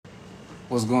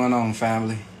What's going on,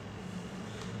 family?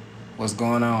 What's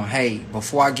going on? Hey,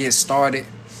 before I get started,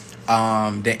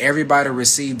 did everybody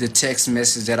receive the text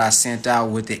message that I sent out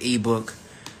with the ebook,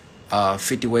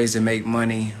 50 Ways to Make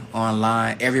Money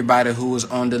Online? Everybody who was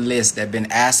on the list that been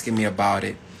asking me about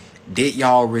it, did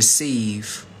y'all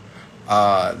receive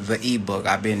the ebook?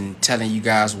 I've been telling you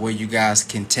guys where you guys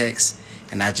can text,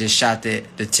 and I just shot the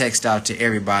text out to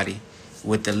everybody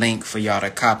with the link for y'all to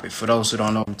copy. For those who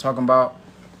don't know what I'm talking about,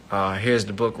 here's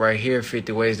the book right here,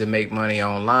 50 Ways to Make Money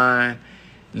Online.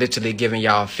 Literally giving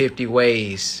y'all 50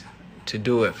 ways to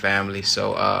do it, family.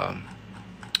 So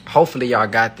hopefully y'all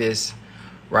got this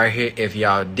right here. If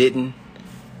y'all didn't,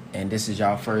 and this is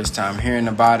y'all first time hearing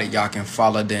about it, y'all can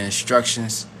follow the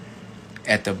instructions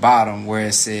at the bottom where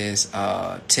it says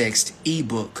text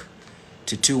ebook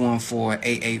to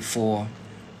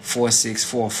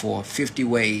 214-884-4644, 50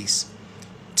 ways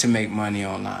to make money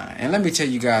online. And let me tell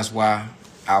you guys why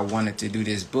I wanted to do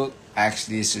this book.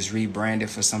 Actually, this is rebranded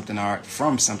for something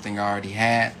from something I already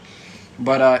had.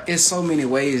 But it's so many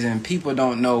ways, and people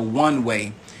don't know one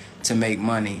way to make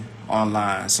money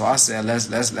online. So I said,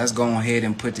 let's go ahead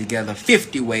and put together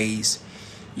 50 ways.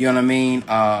 You know what I mean?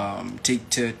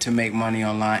 To make money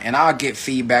online, and I'll get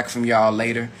feedback from y'all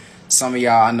later. Some of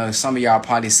y'all, I know some of y'all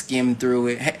probably skimmed through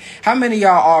it. How many of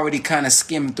y'all already kind of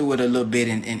skimmed through it a little bit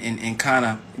and kind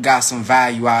of got some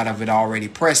value out of it already?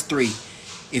 Press 3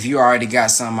 if you already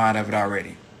got something out of it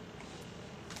already.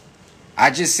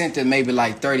 I just sent it maybe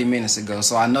like 30 minutes ago,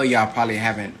 so I know y'all probably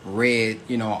haven't read,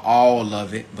 all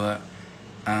of it. But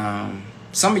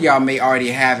some of y'all may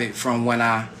already have it from when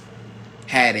I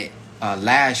had it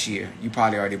last year. You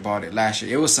probably already bought it last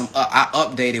year. It was some I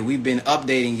updated. We've been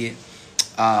updating it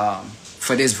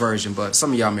for this version, but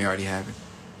some of y'all may already have it.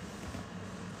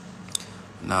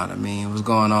 Know what I mean? What's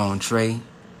going on, Trey?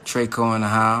 Treyco in the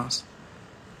house.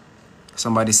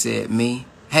 Somebody said me.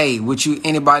 Hey,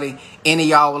 any of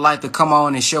y'all would like to come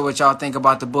on and share what y'all think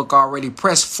about the book already?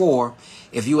 Press 4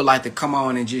 if you would like to come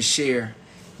on and just share,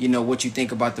 what you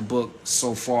think about the book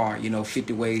so far.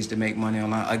 50 ways to make money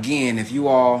online. Again, if you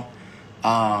all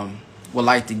would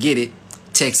like to get it,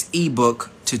 text ebook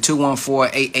to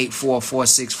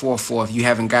 214-884-4644 if you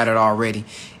haven't got it already.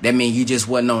 That means you just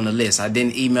wasn't on the list. I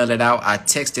didn't email it out. I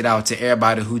texted out to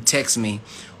everybody who texts me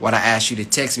what I asked you to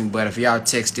text me. But if y'all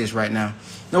text this right now,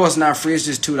 no, it's not free. It's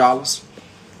just $2.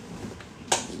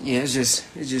 Yeah, it's just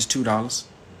 $2.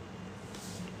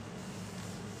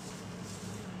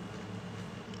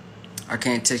 I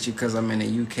can't text you because I'm in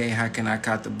the UK. How can I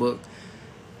copy the book?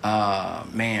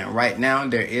 Man, right now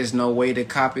there is no way to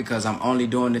copy because I'm only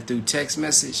doing it through text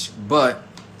message. But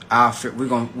we'll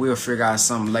figure out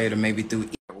something later, maybe through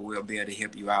email. We'll be able to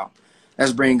help you out.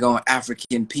 Let's bring on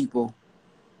African People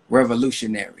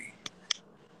Revolutionary.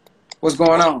 What's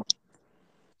going on?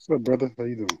 What's up, brother? How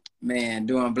you doing? Man,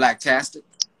 doing blacktastic.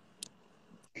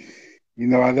 I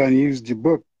done used your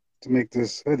book to make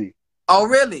this hoodie. Oh,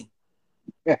 really?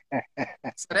 So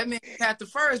that means you had the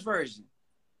first version.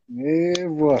 Yeah,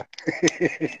 boy.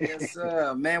 Yes,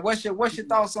 sir. Man, what's your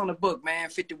thoughts on the book, man?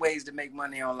 50 Ways to Make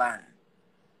Money Online.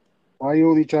 Why are you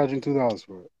only charging $2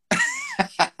 for it?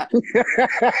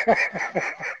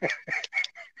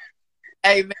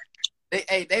 Hey, man,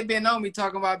 they been on me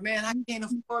talking about, man, I can't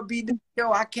afford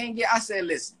BWO. I can't get. I said,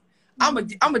 listen, I'm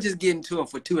gonna just get into it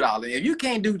for $2. If you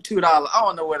can't do $2, I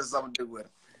don't know what else I'm gonna do with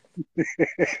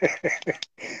it.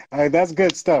 All right, that's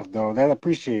good stuff, though. I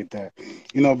appreciate that.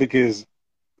 Because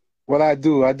what I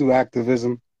do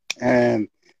activism, and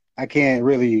I can't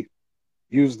really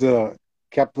use the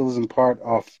capitalism part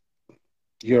of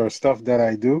your stuff that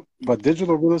I do. But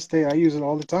digital real estate, I use it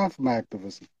all the time for my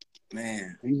activism.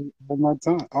 Man. I use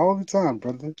it all the time,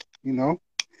 brother.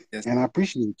 Yes. And I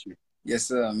appreciate you. Yes,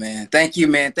 sir, man. Thank you,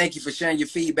 man. Thank you for sharing your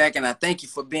feedback, and I thank you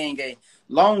for being a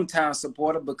long-time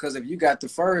supporter, because if you got the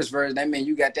first version, that means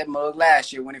you got that mug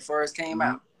last year when it first came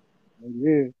out.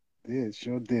 Yeah,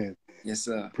 sure did. Yes,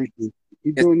 sir. Appreciate it.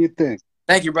 Keep doing your thing.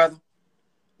 Thank you, brother.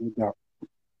 No doubt.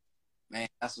 Man,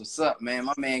 that's what's up, man.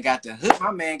 My man got the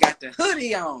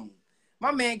hoodie on.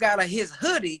 My man got his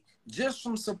hoodie just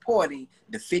from supporting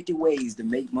the 50 ways to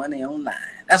make money online.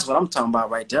 That's what I'm talking about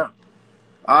right there.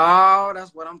 Oh,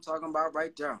 that's what I'm talking about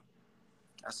right there.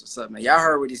 That's what's up, man. Y'all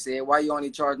heard what he said. Why you only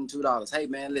charging $2? Hey,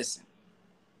 man, listen.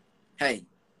 Hey,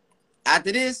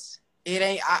 after this, it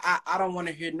ain't. I don't want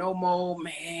to hear no more,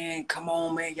 man. Come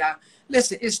on, man, y'all.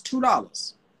 Listen, it's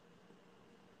 $2.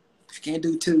 If you can't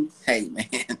do 2, hey, man.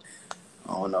 I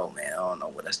don't know, man. I don't know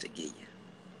what else to get you.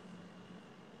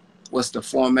 What's the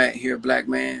format here, black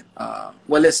man?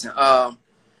 Well, listen.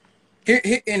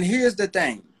 Here's the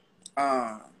thing.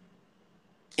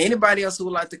 Anybody else who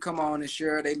would like to come on and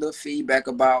share their little feedback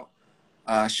about,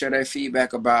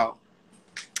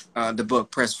 the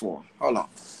book, Press 4. Hold on.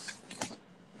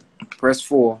 Press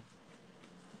 4.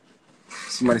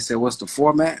 Somebody said, what's the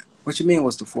format? What you mean,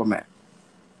 what's the format?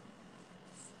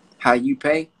 How you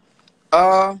pay?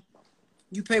 You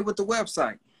pay with the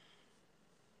website.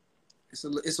 It's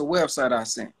a website I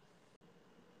sent.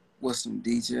 What's some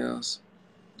details?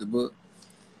 The book.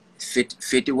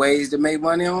 50 ways to make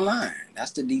money online. That's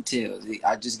the details.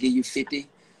 I just give you 50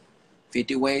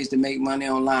 ways to make money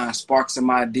online. Spark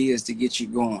some ideas to get you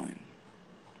going.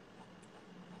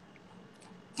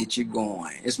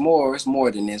 It's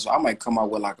more than this. I might come out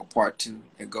with like a part 2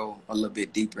 and go a little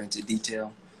bit deeper into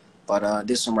detail. But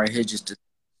this one right here just to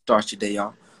start your day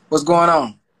off. What's going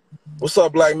on? What's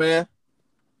up, black man?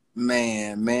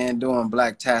 Man, doing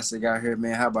black-tastic out here,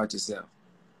 man. How about yourself?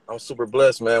 I'm super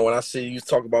blessed, man. When I see you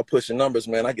talk about pushing numbers,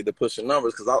 man, I get to pushing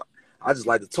numbers because I just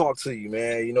like to talk to you,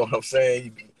 man. You know what I'm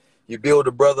saying? You build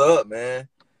a brother up, man.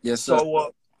 Yes, sir.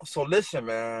 So listen,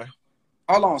 man.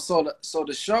 Hold on. So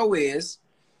the show is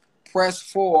Press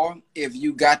 4 if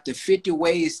you got the 50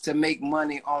 ways to make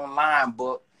money online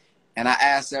book. And I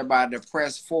asked everybody to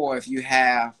press 4 if you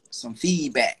have some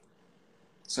feedback.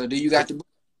 So do you got the book?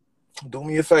 Do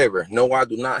me a favor. No, I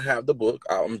do not have the book.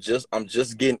 I'm just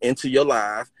getting into your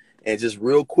live, and just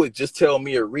real quick, just tell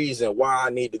me a reason why I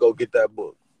need to go get that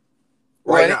book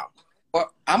right now.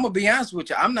 Well, I'm gonna be honest with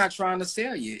you. I'm not trying to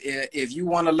sell you. If you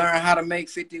want to learn how to make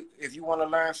 50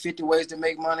 ways to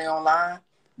make money online,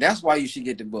 that's why you should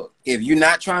get the book. If you're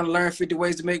not trying to learn 50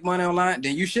 ways to make money online,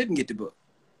 then you shouldn't get the book.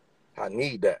 I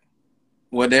need that.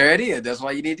 Well, there it is. That's why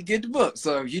you need to get the book.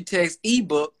 So if you text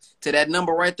ebook to that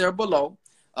number right there below,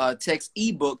 text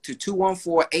ebook to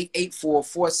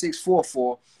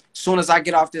 214-884-4644. As soon as I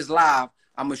get off this live,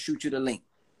 I'm gonna shoot you the link.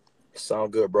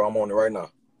 Sound good, bro. I'm on it right now.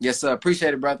 Yes, sir.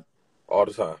 Appreciate it, brother. All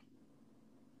the time.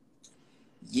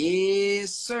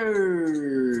 Yes,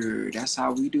 sir. That's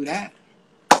how we do that.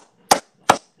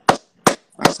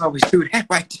 That's how we do that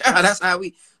right there. That's how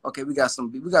we. Okay, we got some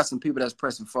people that's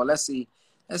pressing for. Let's see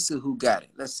who got it.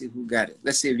 Let's see if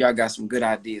y'all got some good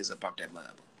ideas about that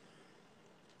level.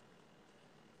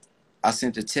 I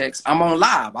sent a text. I'm on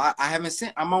live.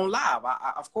 I'm on live.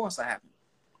 Of course I haven't.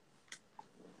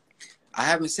 I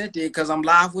haven't sent it because I'm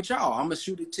live with y'all. I'm gonna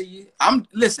shoot it to you. I'm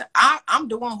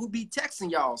the one who be texting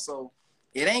y'all, so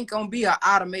it ain't gonna be an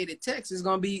automated text. It's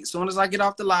gonna be as soon as I get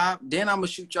off the live, then I'm gonna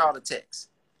shoot y'all the text.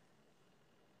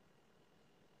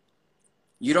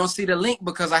 You don't see the link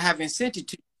because I haven't sent it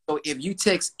to you. So if you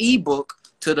text ebook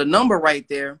to the number right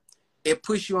there, it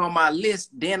puts you on my list.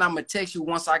 Then I'm gonna text you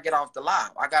once I get off the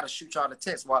live. I gotta shoot y'all the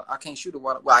text. Well, I can't shoot it.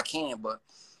 Well, I can, but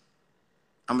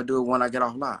I'm gonna do it when I get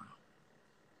off live.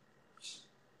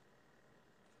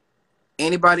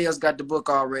 Anybody else got the book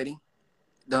already?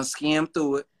 Done skim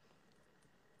through it,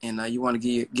 and you want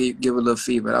to give a little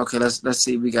feedback. Okay, let's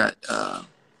see. We got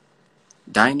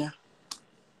Diner.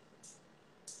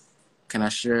 Can I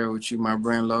share with you my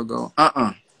brand logo?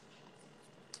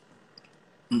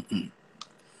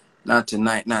 Not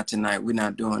tonight. We're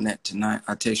not doing that tonight.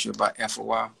 I'll text you about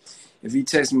FOI. If you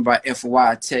text me about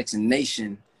FOI, text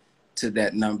Nation to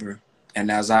that number. And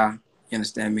you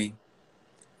understand me?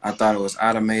 I thought it was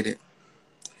automated.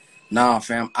 Nah,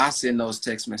 fam, I send those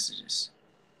text messages.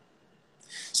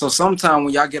 So sometime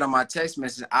when y'all get on my text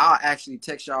message, I'll actually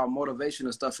text y'all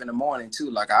motivational stuff in the morning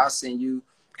too. Like I'll send you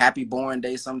happy born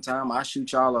day sometime. I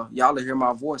shoot y'all to hear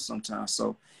my voice sometimes.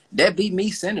 So that be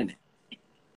me sending it.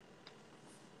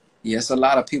 Yes, a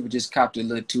lot of people just copped a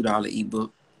little $2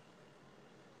 ebook.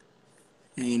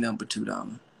 It ain't nothing but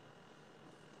 $2.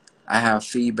 I have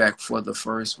feedback for the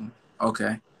first one.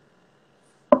 Okay.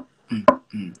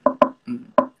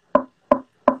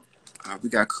 We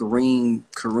got Kareem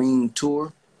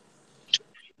Tour.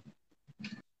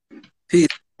 Peace.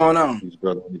 What's going on? Peace,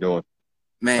 brother. How you doing?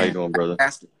 Man, how you doing, brother?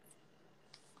 Fantastic.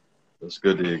 That's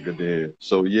good to hear. Good to hear.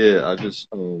 So yeah,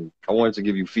 I wanted to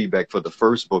give you feedback for the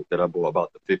first book that I bought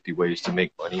about the 50 ways to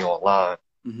make money online.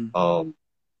 Mm-hmm.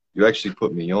 You actually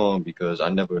put me on because I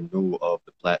never knew of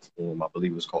the platform. I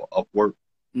believe it was called Upwork.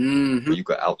 Mm-hmm. Where you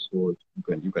could outsource. You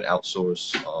can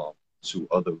outsource to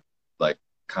other like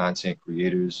content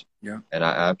creators. Yeah. And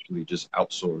I actually just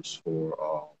outsourced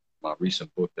for my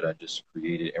recent book that I just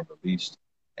created and released.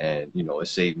 And it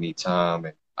saved me time,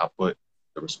 and I put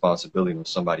the responsibility on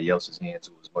somebody else's hands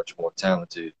who was much more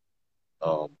talented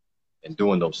in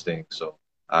doing those things. So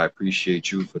I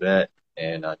appreciate you for that.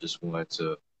 And I just wanted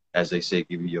to, as they say,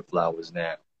 give you your flowers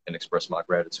now and express my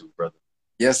gratitude, brother.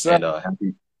 Yes, sir. And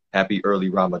happy early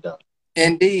Ramadan.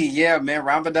 Indeed, yeah, man.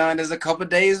 Ramadan is a couple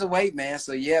days away, man.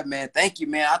 So yeah, man. Thank you,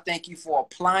 man. I thank you for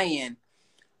applying.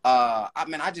 I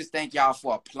mean, I just thank y'all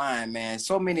for applying, man.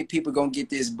 So many people gonna get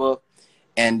this book,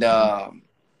 and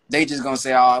they just gonna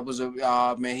say, "Oh, it was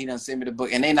a man. He done sent me the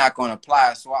book," and they not gonna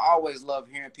apply. So I always love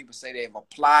hearing people say they've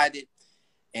applied it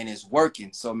and it's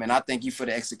working. So man, I thank you for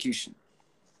the execution.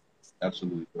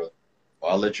 Absolutely, brother.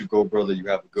 Well, I'll let you go, brother. You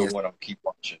have a good Yes, one. I'll keep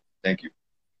watching. Thank you.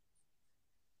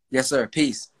 yes, sir.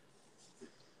 Peace,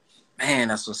 man.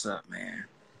 That's what's up, man.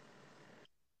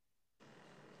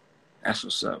 That's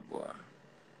what's up, boy.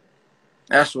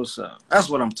 That's what's up. That's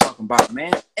what I'm talking about,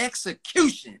 man.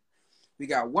 Execution. We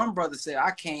got one brother said,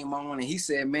 I came on and he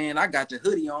said, man, I got the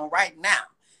hoodie on right now.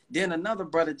 Then another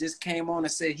brother just came on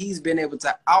and said he's been able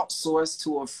to outsource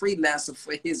to a freelancer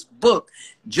for his book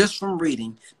just from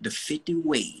reading the 50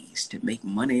 ways to make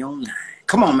money online.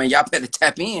 Come on, man. Y'all better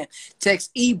tap in.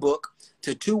 Text ebook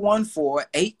to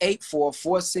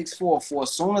 214-884-4644.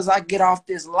 As soon as I get off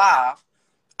this live,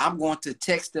 I'm going to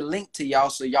text the link to y'all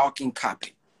so y'all can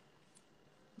copy.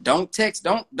 Don't text,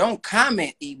 don't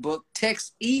comment ebook,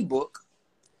 text ebook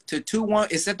to 21.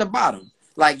 It's at the bottom.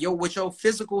 Like with your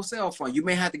physical cell phone. You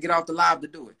may have to get off the live to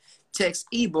do it. Text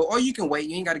ebook, or you can wait.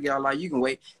 You ain't got to get out live. You can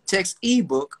wait. Text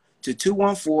ebook to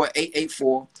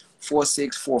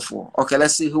 214-884-4644. Okay,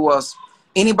 let's see who else.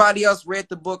 Anybody else read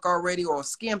the book already or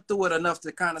skimmed through it enough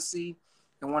to kind of see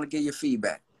and want to get your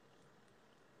feedback?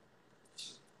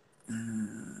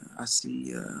 I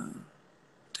see.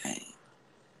 Dang.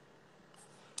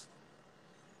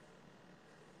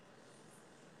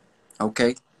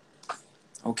 Okay.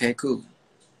 Okay, cool.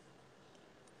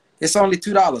 It's only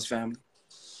 $2, family.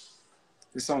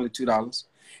 It's only $2.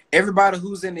 Everybody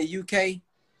who's in the UK,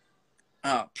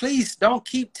 please don't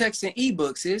keep texting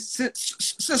ebooks.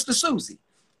 Sister Susie,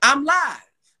 I'm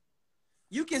live.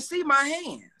 You can see my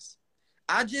hands.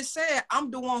 I just said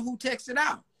I'm the one who texted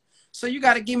out. So you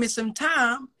got to give me some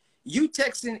time. You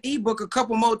texting ebook a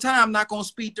couple more times, not going to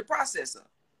speed the process up.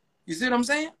 You see what I'm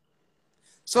saying?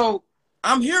 So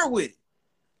I'm here with it.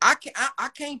 I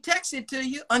can't text it to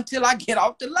you until I get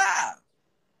off the live.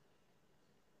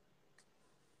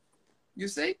 You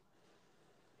see?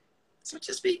 So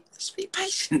just be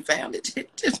patient, family.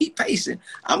 Just be patient.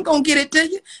 I'm gonna get it to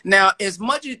you. Now, as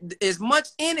much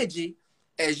energy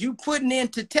as you putting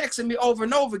into texting me over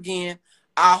and over again,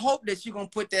 I hope that you're gonna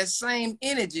put that same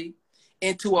energy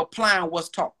into applying what's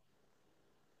taught.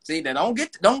 See, now don't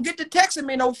get to texting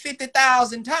me no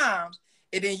 50,000 times,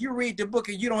 and then you read the book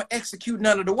and you don't execute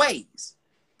none of the ways.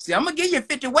 See, I'm gonna give you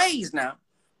 50 ways now,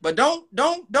 but don't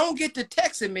get to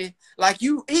texting me like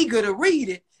you eager to read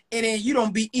it, and then you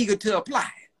don't be eager to apply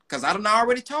it. Because I done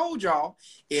already told y'all,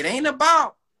 it ain't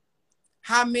about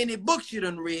how many books you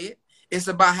done read. It's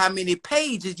about how many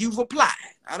pages you've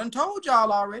applied. I done told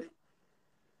y'all already.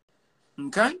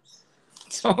 Okay?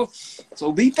 So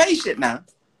be patient now.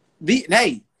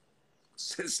 Hey,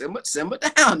 simmer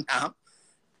down now.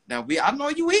 Now I know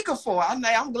you eager for it. I'm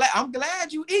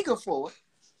glad you eager for it.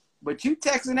 But you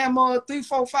texting that mother 3,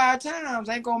 4, 5 times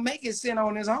ain't gonna make it sit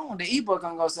on its own. The ebook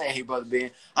gonna say, hey, Brother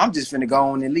Ben, I'm just finna go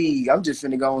on the league. I'm just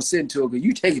finna go and sit into it because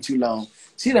you take it too long.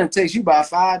 She done text you about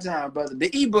 5 times, brother.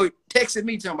 The ebook texted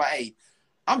me talking about, hey,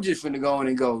 I'm just finna go on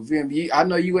and go. I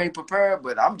know you ain't prepared,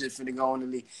 but I'm just finna go on the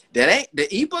league. The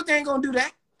ebook ain't gonna do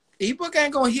that. The ebook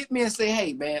ain't gonna hit me and say,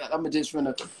 hey, man, I got this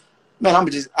one.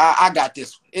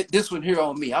 This one here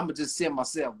on me. I'm gonna just send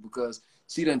myself because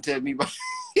she done tell me about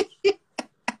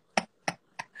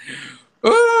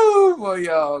oh, boy,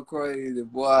 y'all crazy,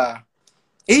 boy.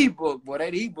 Ebook, boy,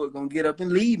 that ebook gonna get up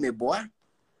and leave me, boy.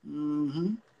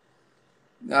 Mm-hmm.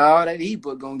 No, that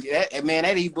ebook gonna get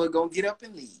that ebook gonna get up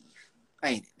and leave.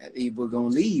 Ain't it? That ebook gonna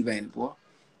leave, ain't it, boy?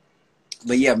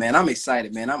 But yeah, man, I'm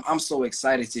excited, man. I'm so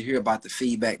excited to hear about the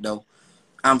feedback though.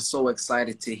 I'm so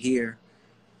excited to hear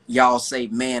y'all say,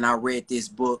 man, I read this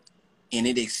book and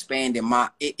it expanded my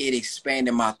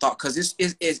thought. Cause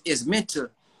it's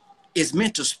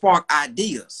meant to spark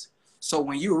ideas. So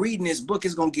when you're reading this book,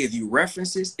 it's going to give you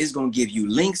references. It's going to give you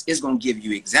links. It's going to give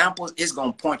you examples. It's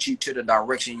going to point you to the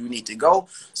direction you need to go.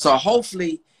 So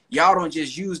hopefully y'all don't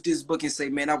just use this book and say,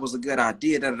 man, that was a good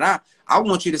idea. I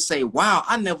want you to say, wow,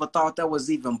 I never thought that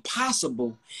was even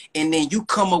possible. And then you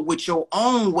come up with your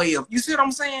own way of, you see what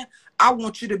I'm saying? I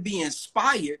want you to be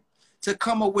inspired to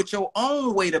come up with your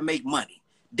own way to make money.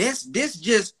 This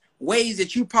just ways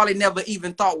that you probably never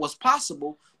even thought was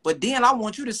possible. But then I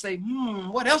want you to say,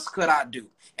 what else could I do?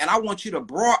 And I want you to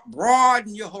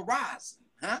broaden your horizon.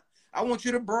 I want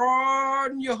you to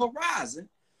broaden your horizon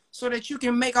so that you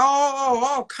can make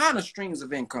all kind of streams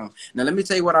of income. Now, let me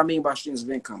tell you what I mean by streams of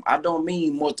income. I don't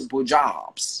mean multiple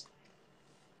jobs.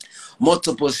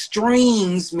 Multiple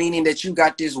streams, meaning that you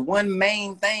got this one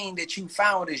main thing that you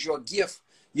found as your gift,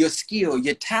 your skill,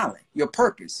 your talent, your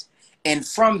purpose. And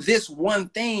from this one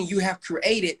thing, you have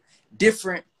created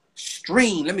different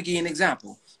streams. Let me give you an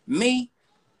example. Me,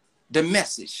 the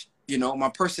message, you know, my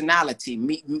personality,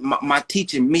 me, my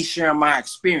teaching, me sharing my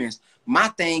experience. My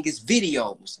thing is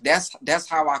videos. That's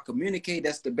how I communicate.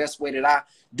 That's the best way that I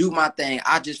do my thing.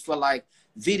 I just feel like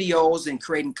videos and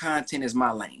creating content is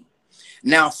my lane.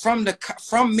 Now, from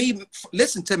me,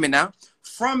 listen to me now.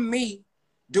 From me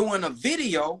doing a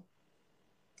video,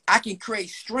 I can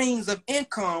create streams of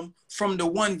income from the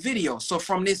one video. So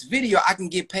from this video, I can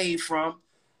get paid from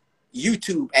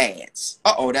YouTube ads.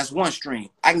 That's one stream.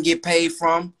 I can get paid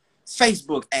from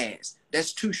Facebook ads.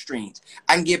 That's 2 streams.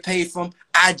 I can get paid from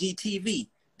IGTV.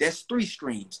 That's 3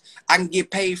 streams. I can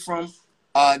get paid from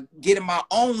getting my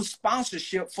own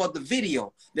sponsorship for the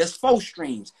video. That's 4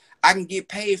 streams. I can get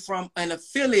paid from an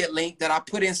affiliate link that I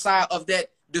put inside of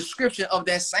that description of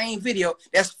that same video.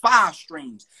 That's 5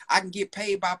 streams. I can get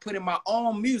paid by putting my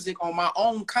own music on my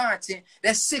own content.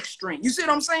 That's 6 streams. You see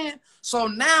what I'm saying? So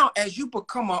now as you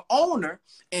become an owner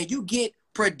and you get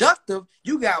productive,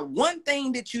 you got one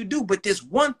thing that you do, but this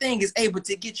one thing is able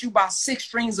to get you about 6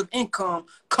 streams of income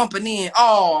coming in.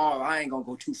 I ain't gonna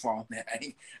go too far on that.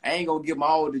 I ain't gonna give my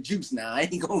all the juice now. I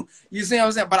ain't gonna, you see what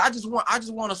I'm saying? But I just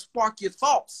want to spark your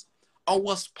thoughts on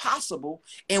what's possible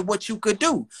and what you could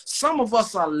do. Some of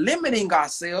us are limiting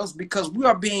ourselves because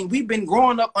we've been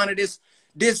growing up under this,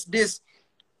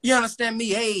 you understand me?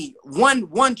 Hey,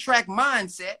 one track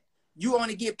mindset. You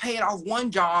only get paid off one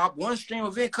job, one stream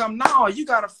of income. No, you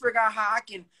got to figure out how I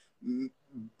can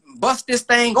bust this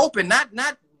thing open. Not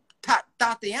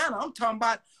Tatiana. I'm talking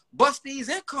about bust these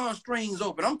income streams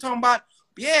open. I'm talking about,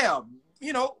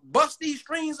 bust these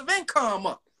streams of income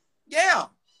up. Yeah,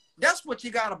 that's what you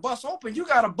got to bust open. You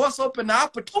got to bust open the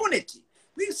opportunity.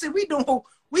 We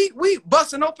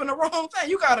busting open the wrong thing.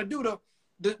 You got to do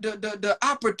the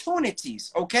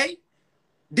opportunities, okay?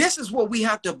 This is what we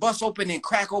have to bust open and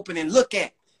crack open and look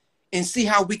at and see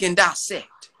how we can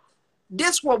dissect.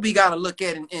 This is what we got to look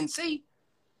at and see.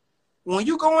 When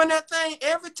you go in that thing,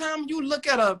 every time you look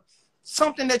at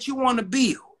something that you want to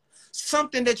build,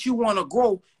 something that you want to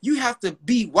grow, you have to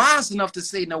be wise enough to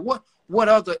say, now what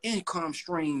other income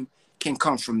stream can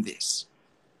come from this?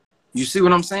 You see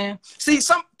what I'm saying? See,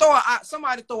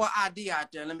 somebody throw an idea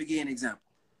out there. Let me give you an example.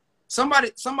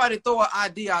 Somebody throw an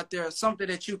idea out there, something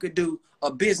that you could do, a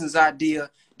business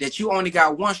idea that you only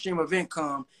got one stream of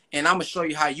income, and I'm gonna show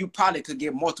you how you probably could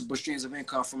get multiple streams of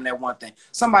income from that one thing.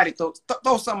 Somebody throw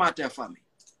something out there for me.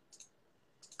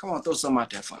 Come on, throw something out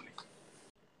there for me.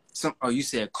 You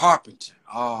said carpenter.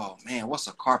 Oh man, what's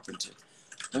a carpenter?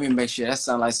 Let me make sure that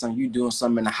sounds like something you doing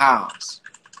something in the house.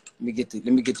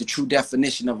 Let me get the true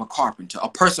definition of a carpenter. A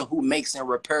person who makes and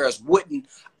repairs wooden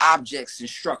objects and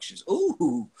structures.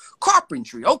 Ooh,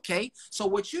 carpentry. Okay. So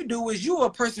what you do is you're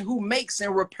a person who makes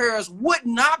and repairs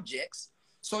wooden objects.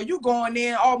 So you going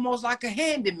in almost like a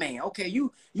handyman. Okay.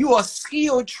 You a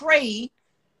skilled trade.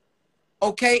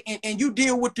 Okay. And you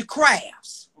deal with the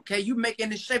crafts. Okay. You making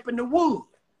the shape in the wood.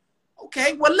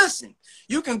 Okay. Well, listen,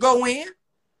 you can go in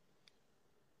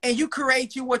and you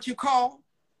create what you call.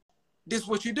 This is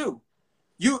what you do.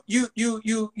 You're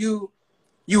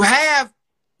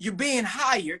being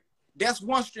hired. That's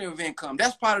one stream of income.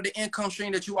 That's part of the income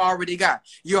stream that you already got.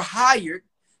 You're hired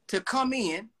to come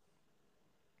in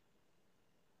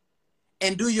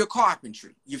and do your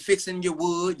carpentry. You're fixing your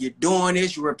wood. You're doing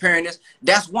this. You're repairing this.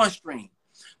 That's one stream.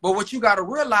 But what you got to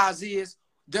realize is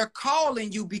they're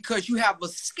calling you because you have a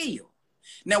skill.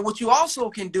 Now, what you also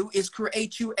can do is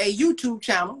create you a YouTube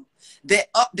channel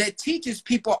that teaches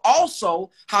people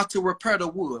also how to repair the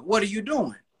wood. What are you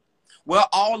doing? Well,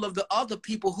 all of the other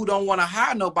people who don't want to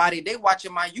hire nobody, they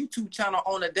watching my YouTube channel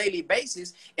on a daily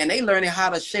basis, and they learning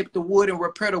how to shape the wood and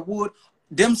repair the wood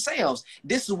themselves.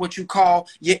 This is what you call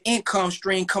your income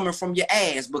stream coming from your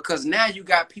ads, because now you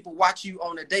got people watching you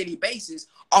on a daily basis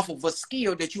off of a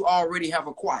skill that you already have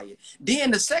acquired.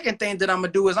 Then the second thing that I'm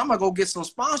gonna do is I'm gonna go get some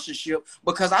sponsorship,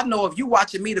 because I know if you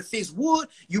watching me to fix wood,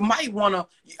 you might wanna,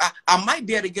 I might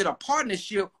be able to get a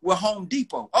partnership with Home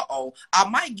Depot. I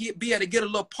might be able to get a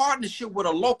little partnership with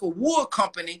a local wood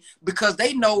company, because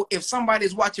they know if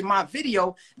somebody's watching my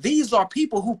video, these are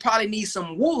people who probably need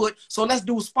some wood, so let's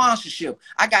do sponsorship.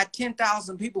 I got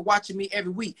 10,000 people watching me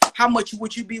every week. How much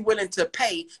would you be willing to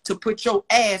pay to put your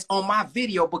ads on my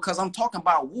video? Because I'm talking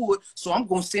about wood, so I'm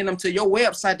going to send them to your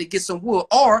website to get some wood.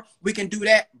 Or we can do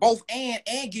that both and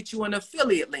get you an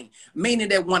affiliate link. Meaning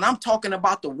that when I'm talking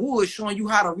about the wood, showing you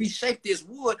how to reshape this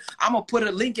wood, I'm going to put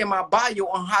a link in my bio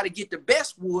on how to get the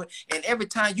best wood. And every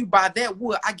time you buy that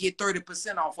wood, I get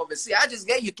 30% off of it. See, I just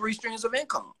gave you 3 streams of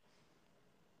income.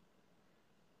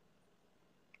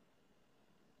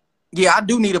 Yeah, I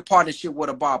do need a partnership with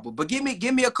a barber, but give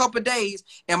me a couple of days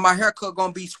and my haircut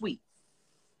gonna be sweet.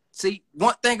 See,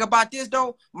 one thing about this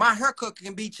though, my haircut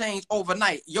can be changed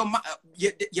overnight. Your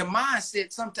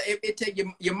mindset, sometimes it take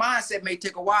your mindset may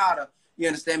take a while to, you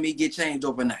understand me, get changed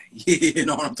overnight. You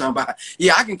know what I'm talking about?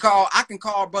 Yeah, I can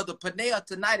call Brother Panel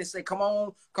tonight and say, come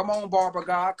on, barber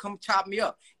God, come chop me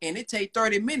up, and it take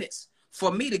 30 minutes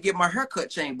for me to get my haircut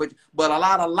changed. But a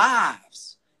lot of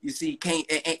lives, you see,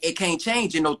 it can't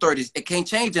change in no 30s. It can't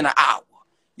change in an hour.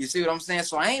 You see what I'm saying?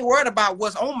 So I ain't worried about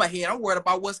what's on my head. I'm worried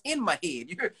about what's in my head.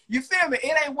 You feel me?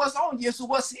 It ain't what's on you, it's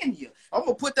what's in you. I'm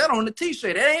going to put that on the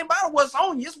t-shirt. It ain't about what's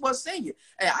on you, it's what's in you.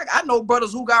 Hey, I know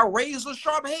brothers who got razor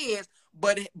sharp heads,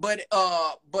 but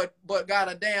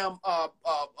got a damn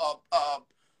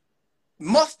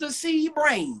mustard seed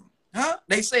brain. Huh?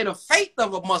 They say the faith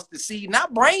of a mustard seed,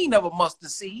 not brain of a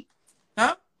mustard seed.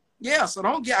 Huh? Yeah, so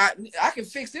don't get, I can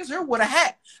fix this here with a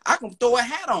hat. I can throw a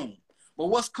hat on. But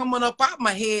what's coming up out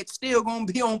my head still going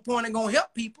to be on point and going to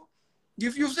help people. You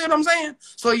see what I'm saying?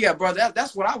 So, yeah, brother,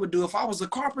 that's what I would do if I was a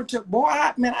carpenter. Boy,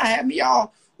 I had me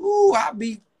all, I'd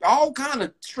be all kind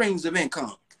of streams of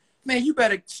income. Man, you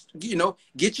better,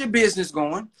 get your business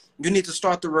going. You need to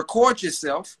start to record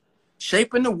yourself,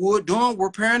 shaping the wood,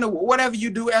 repairing the wood, whatever you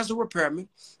do as a repairman.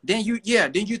 Then you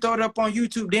throw it up on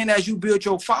YouTube. Then as you build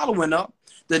your following up,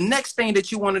 the next thing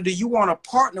that you want to do, you want to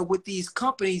partner with these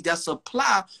companies that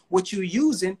supply what you're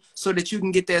using so that you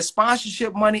can get that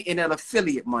sponsorship money and that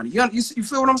affiliate money. You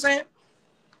feel what I'm saying?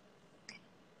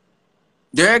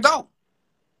 There you go.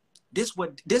 This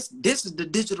is the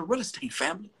digital real estate,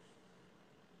 family.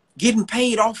 Getting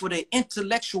paid off of the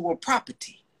intellectual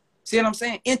property. See what I'm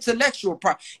saying? Intellectual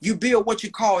property. You build what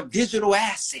you call digital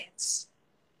assets.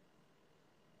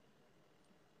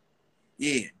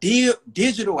 Yeah,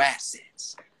 digital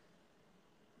assets.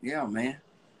 Yeah, man.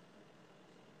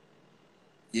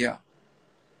 Yeah.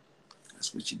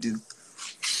 That's what you do.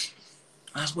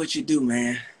 That's what you do,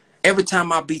 man. Every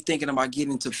time I be thinking about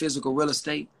getting into physical real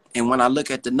estate, and when I look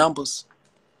at the numbers,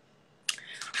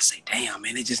 I say, damn,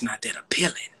 man, it's just not that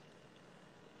appealing.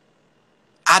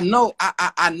 I know,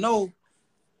 I know,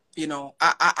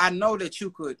 I know that you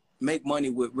could make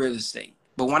money with real estate.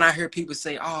 But when I hear people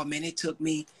say, oh, man, it took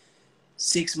me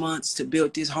 6 months to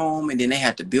build this home, and then they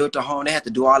had to build the home, they had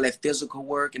to do all that physical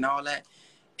work and all that,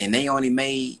 and they only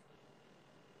made,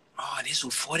 this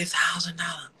was $40,000.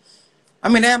 I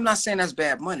mean, I'm not saying that's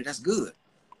bad money, that's good.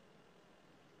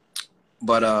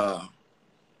 But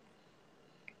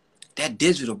that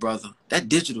digital, brother, that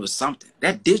digital is something.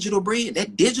 That digital bread,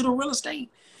 that digital real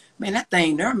estate, man, that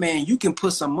thing there, man, you can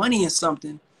put some money in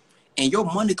something and your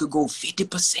money could go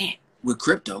 50% with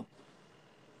crypto.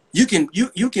 You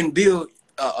can build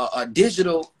a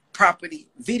digital property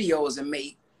videos and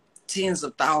make tens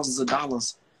of thousands of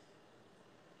dollars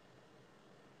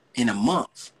in a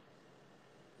month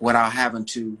without having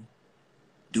to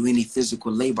do any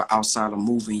physical labor outside of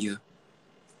moving your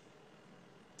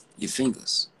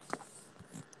fingers.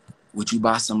 Would you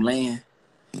buy some land?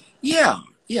 Yeah,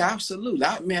 absolutely.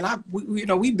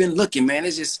 We've been looking, man.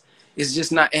 It's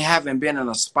just not, it haven't been in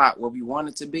a spot where we want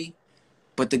it to be.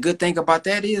 But the good thing about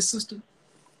that is, sister,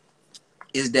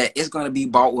 is that it's going to be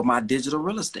bought with my digital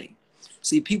real estate.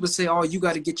 See, people say, oh, you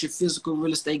got to get your physical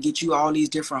real estate, get you all these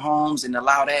different homes and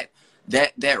allow that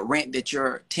rent that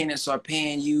your tenants are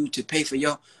paying you to pay for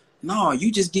your. No,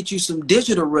 you just get you some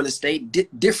digital real estate,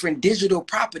 different digital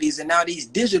properties. And now these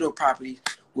digital properties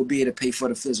will be able to pay for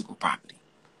the physical property.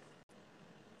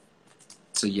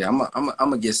 So, yeah, I'm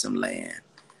going to get some land.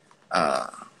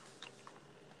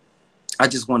 I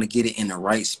just want to get it in the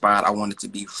right spot. I want it to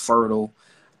be fertile.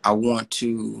 I want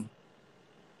to,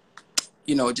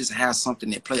 just have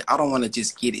something in place. I don't want to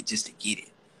just get it just to get it.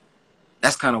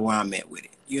 That's kind of where I'm at with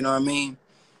it. You know what I mean?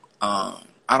 I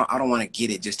don't want to get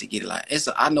it just to get it.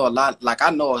 I know a lot. Like I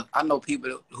know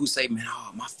people who say, man,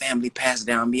 oh, my family passed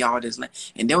down me all this land,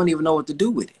 and they don't even know what to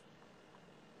do with it.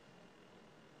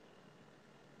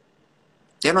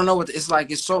 They don't know what it's like.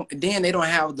 It's so. Then they don't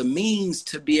have the means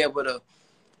to be able to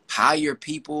hire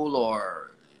people,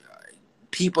 or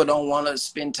people don't want to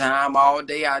spend time all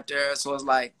day out there. So it's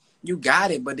like, you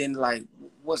got it, but then like,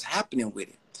 what's happening with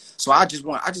it? So I just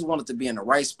want it to be in the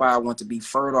right spot. I want it to be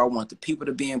fertile. I want the people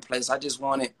to be in place. I just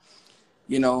want it,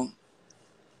 you know,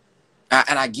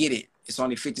 and I get it. It's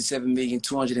only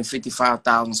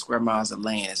 57,255,000 square miles of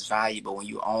land. It's valuable when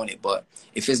you own it. But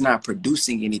if it's not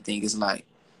producing anything, it's like,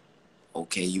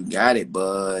 okay, you got it,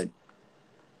 bud.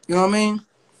 You know what I mean?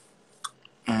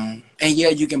 And yeah,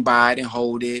 you can buy it and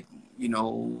hold it, you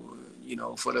know,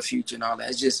 for the future and all that.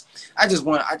 It's just, I just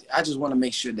want to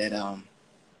make sure that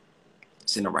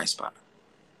it's in the right spot.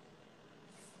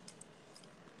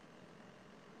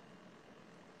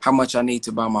 How much I need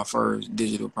to buy my first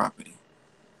digital property?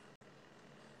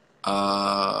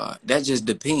 That just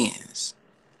depends.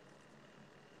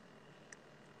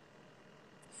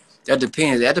 That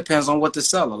depends on what the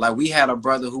seller. Like, we had a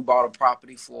brother who bought a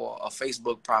property, for a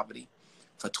Facebook property,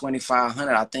 for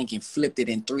 $2,500, I think, and flipped it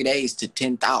in 3 days to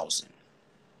 $10,000.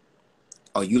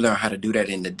 Oh, you learn how to do that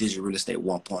in the Digital Real Estate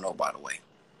 1.0, by the way.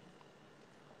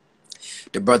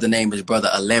 The brother name is Brother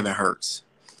 11 Hertz.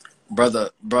 Brother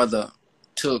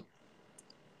took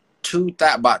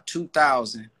about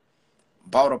 2,000,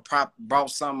 bought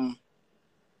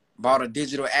a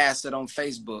digital asset on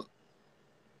Facebook,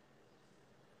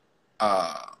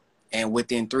 and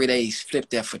within 3 days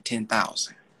flipped that for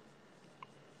 10,000.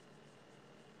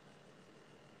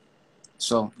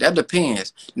 So that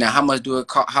depends. Now, how much do it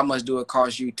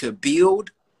cost you to build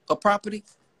a property?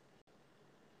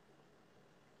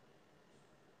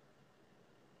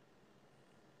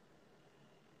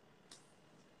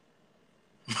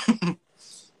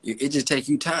 It just take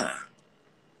you time.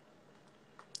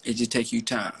 It just take you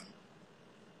time.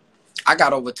 I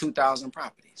got over 2,000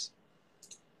 properties.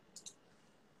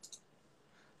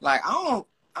 Like, I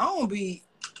don't be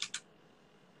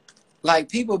like,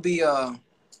 people be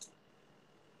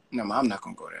no, I'm not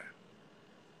gonna go there.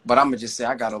 But I'm gonna just say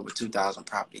I got over 2,000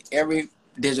 property. Every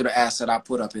digital asset I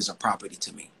put up is a property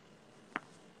to me.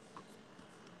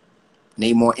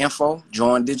 Need more info?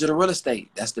 Join Digital Real Estate.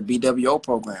 That's the BWO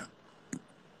program.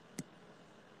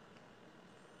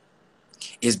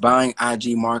 Is buying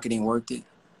IG marketing worth it?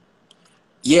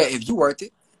 Yeah, if you worth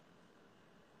it.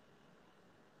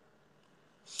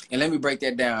 And let me break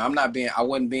that down. I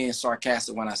wasn't being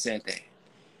sarcastic when I said that.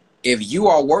 If you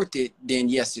are worth it, then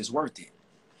yes, it's worth it.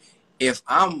 If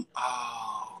oh,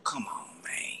 come on,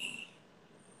 man.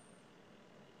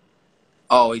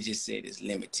 Oh, he just said it's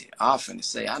limited. I'm finna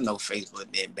say, I know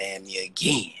Facebook didn't ban me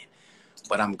again,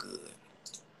 but I'm good.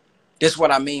 This is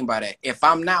what I mean by that. If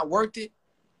I'm not worth it,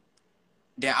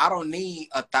 then I don't need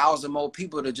 1,000 more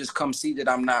people to just come see that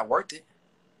I'm not worth it.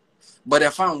 But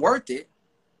if I'm worth it,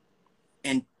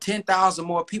 and 10,000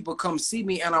 more people come see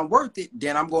me and I'm worth it,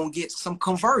 then I'm going to get some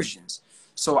conversions.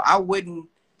 So I wouldn't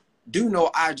do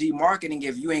no IG marketing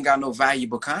if you ain't got no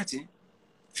valuable content,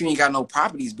 if you ain't got no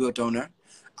properties built on there.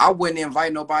 I wouldn't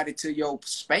invite nobody to your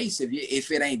space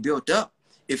if it ain't built up,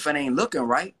 if it ain't looking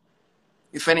right,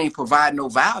 if it ain't provide no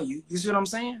value. You see what I'm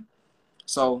saying?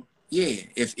 So yeah,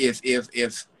 if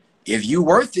you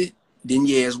worth it, then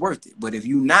yeah, it's worth it. But if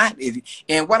you not,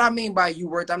 and what I mean by you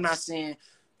worth, I'm not saying,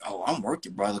 oh, I'm worth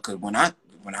it, brother, because when I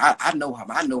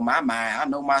know my mind, I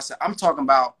know myself. I'm talking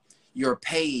about your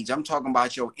page. I'm talking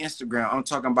about your Instagram. I'm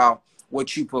talking about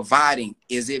what you providing.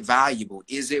 Is it valuable?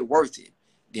 Is it worth it?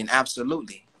 Then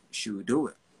absolutely, should do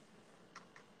it.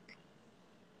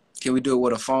 Can we do it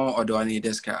with a phone, or do I need a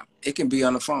desktop? It can be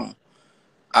on the phone.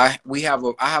 I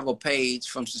have a page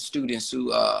from some students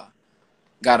who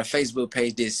got a Facebook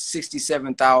page. Did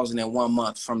 67,000 in 1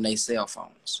 month from their cell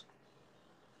phones.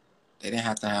 They didn't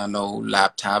have to have no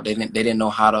laptop. They didn't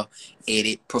know how to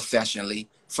edit professionally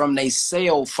from their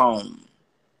cell phone.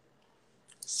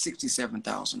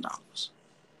 $67,000.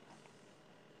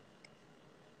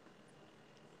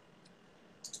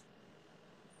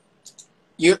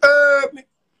 You heard me?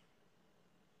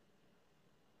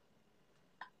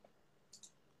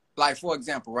 Like, for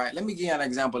example, right? Let me give you an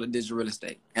example of digital real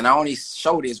estate. And I only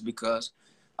show this because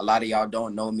a lot of y'all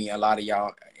don't know me. A lot of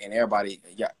y'all and everybody,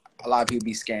 a lot of people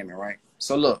be scamming, right?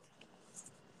 So look,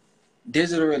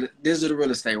 digital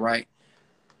real estate, right?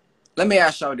 Let me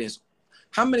ask y'all this.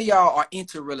 How many of y'all are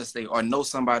into real estate or know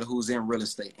somebody who's in real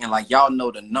estate? And like, y'all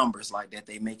know the numbers like that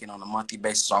they making on a monthly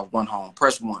basis off one home.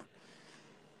 Press 1.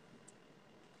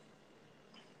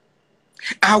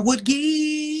 I would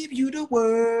give you the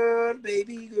world,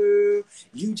 baby girl.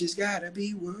 You just gotta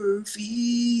be worth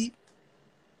it.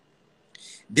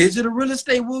 Digital real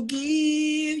estate will give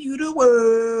you the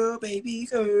world, baby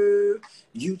girl.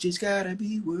 You just gotta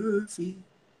be worth it.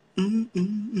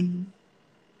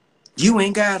 You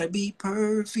ain't gotta be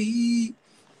perfect.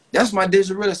 That's my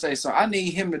digital real estate song. I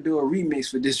need him to do a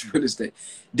remix for digital real estate.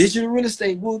 Digital real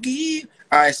estate will give.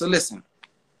 All right, so listen.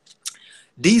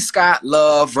 D. Scott,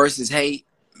 Love versus Haight,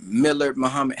 Millard,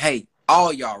 Muhammad. Hey,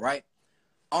 all y'all, right?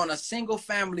 On a single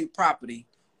family property,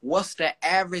 what's the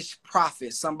average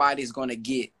profit somebody's going to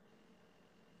get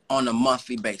on a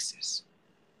monthly basis?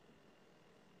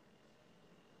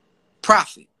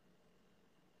 Profit.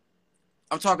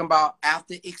 I'm talking about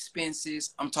after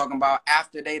expenses. I'm talking about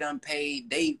after they done paid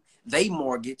they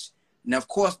mortgage. Now, of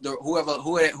course,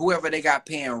 whoever they got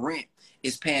paying rent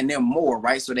is paying them more,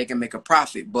 right? So they can make a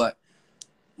profit. But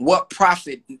what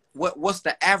profit? What's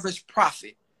the average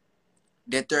profit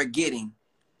that they're getting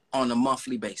on a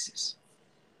monthly basis?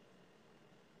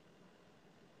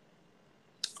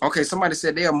 Okay, somebody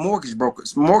said they are mortgage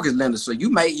brokers, mortgage lenders. So you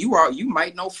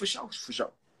might know for sure.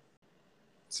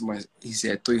 Somebody, he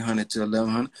said 300 to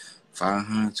 1100,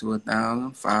 500 to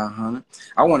 1,000, 500.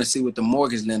 I want to see what the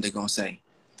mortgage lender gonna say.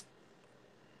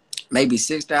 Maybe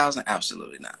 6,000.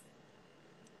 Absolutely not.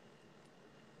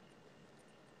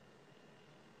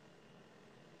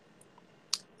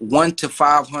 $1 to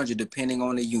 500 depending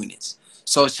on the units.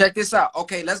 So check this out.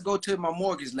 Okay, let's go to my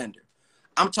mortgage lender.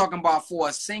 I'm talking about for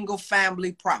a single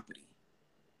family property.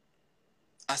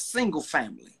 A single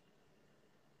family.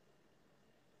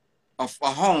 A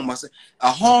home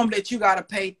that you got to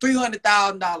pay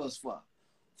 $300,000 for,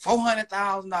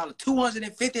 $400,000,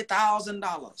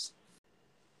 $250,000,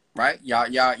 right?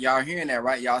 Y'all hearing that,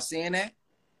 right? Y'all seeing that?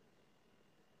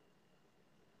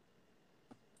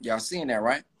 Y'all seeing that,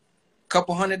 right?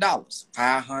 Couple $100,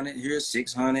 500 here,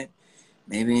 600,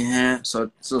 maybe.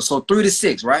 So 3 to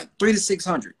 6, right? 3 to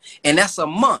 600, and that's a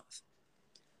month.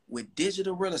 With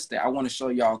digital real estate, I want to show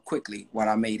y'all quickly what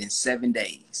I made in 7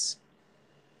 days.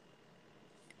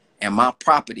 And my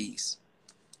properties,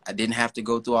 I didn't have to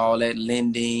go through all that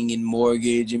lending and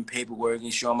mortgage and paperwork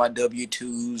and showing my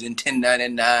W-2s and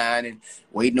 1099 and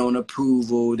waiting on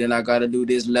approval. Then I got to do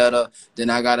this letter.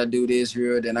 Then I got to do this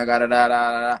here. Then I got to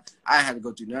da. I didn't have to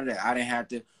go through none of that. I didn't have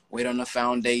to wait on the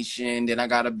foundation. Then I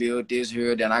got to build this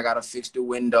here. Then I got to fix the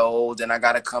windows. Then I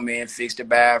got to come in, fix the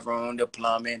bathroom, the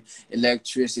plumbing,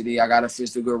 electricity. I got to fix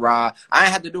the garage. I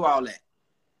didn't have to do all that.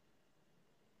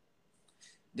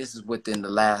 This is within the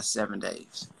last 7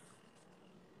 days.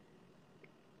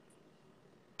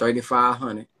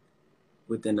 3,500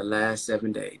 within the last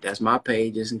 7 days. That's my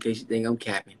page, just in case you think I'm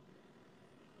capping.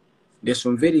 This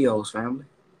from videos, family.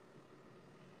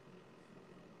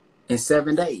 In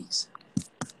 7 days.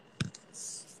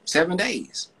 7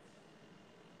 days.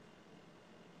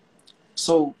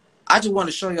 So I just want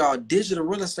to show y'all digital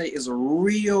real estate is a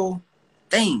real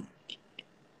thing.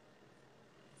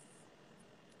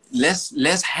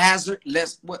 Less hazard,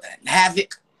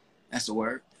 havoc. That's the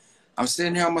word. I'm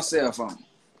sitting here on my cell phone.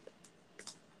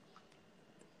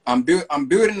 I'm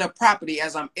building a property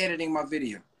as I'm editing my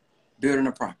video. Building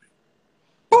a property.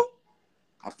 Boop.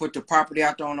 I put the property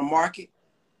out there on the market,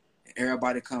 and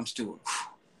everybody comes to it.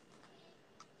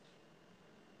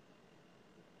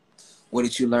 Where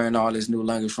did you learn all this new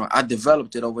language from? I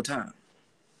developed it over time.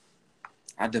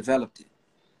 I developed it.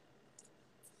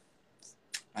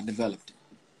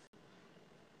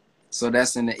 So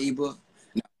that's in the ebook.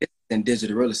 No, it's in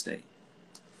digital real estate.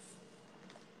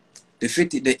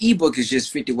 The ebook is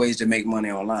just 50 ways to make money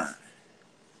online.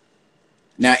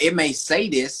 Now it may say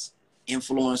this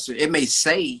influencer, it may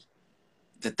say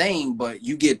the thing, but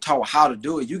you get taught how to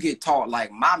do it. You get taught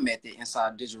like my method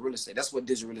inside digital real estate. That's what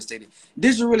digital real estate is.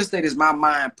 Digital real estate is my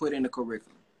mind put in the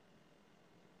curriculum.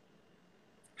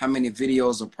 How many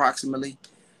videos approximately?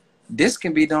 This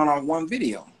can be done on one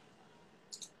video.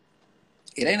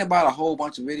 It ain't about a whole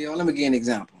bunch of videos. Let me give you an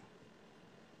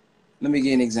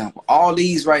example. All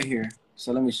these right here.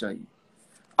 So let me show you.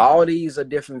 All these are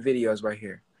different videos right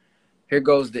here. Here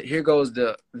goes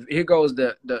the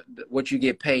what you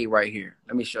get paid right here.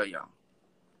 Let me show y'all.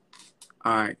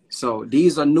 All right. So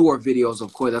these are newer videos,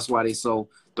 of course. That's why they sold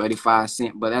 35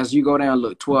 cents. But as you go down,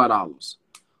 look, $12,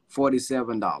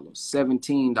 $47,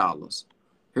 $17.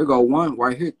 Here go one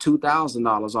right here,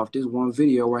 $2,000 off this one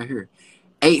video right here.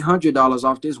 $800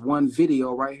 off this one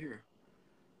video right here.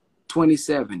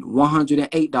 $27,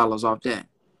 $108 off that.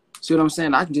 See what I'm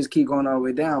saying? I can just keep going all the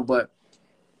way down, but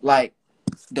like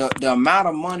the amount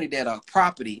of money that a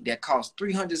property that costs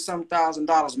 $300-some thousand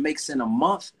makes in a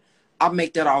month, I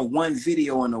make that on one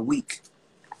video in a week.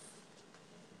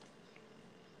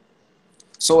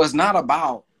 So it's not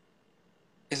about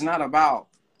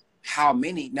how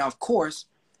many. Now, of course,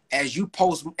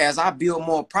 as I build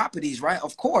more properties, right?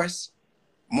 Of course,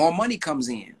 more money comes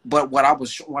in. But what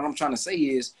I'm trying to say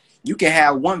is, you can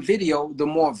have one video, the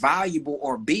more valuable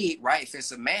or big, right? If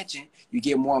it's a mansion, you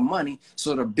get more money.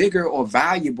 So the bigger or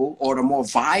valuable or the more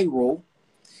viral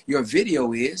your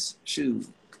video is, shoot,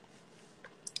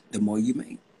 the more you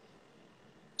make.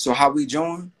 So how we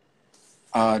join?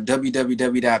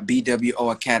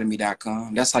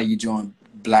 www.bwoacademy.com. That's how you join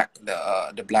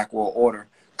the Black World Order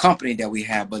company that we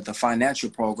have. But the financial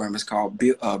program is called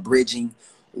Bridging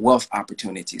Wealth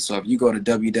Opportunities. So if you go to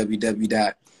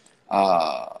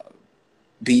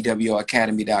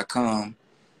www.bwoacademy.com,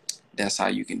 that's how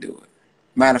you can do it.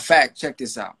 Matter of fact, check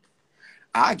this out.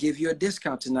 I'll give you a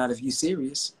discount tonight if you're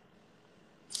serious.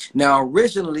 Now,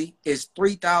 originally, it's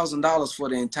 $3,000 for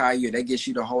the entire year. That gets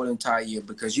you the whole entire year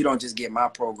because you don't just get my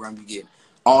program, you get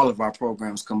all of our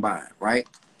programs combined, right?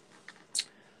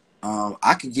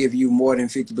 I could give you more than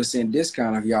 50%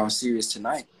 discount if y'all serious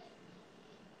tonight.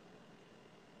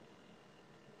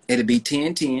 It'll be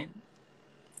 10-10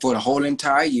 for the whole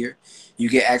entire year. You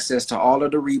get access to all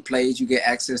of the replays. You get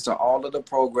access to all of the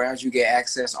programs. You get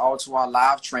access all to our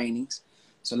live trainings.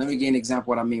 So let me give an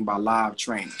example of what I mean by live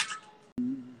training.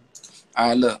 All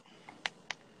right, look.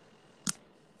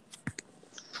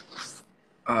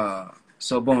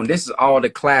 So boom, this is all the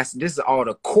class. This is all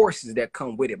the courses that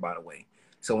come with it, by the way.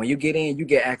 So when you get in, you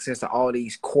get access to all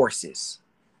these courses.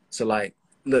 So like,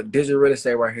 look, digital real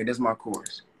estate right here. This is my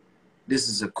course. This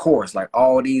is a course. Like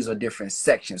all these are different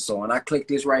sections. So when I click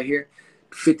this right here,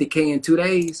 50K in 2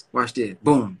 days, watch this.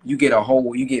 Boom, you get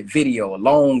you get video,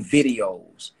 long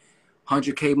videos.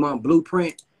 100K month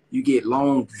blueprint, you get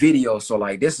long videos. So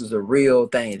like this is a real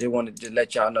thing. They want to just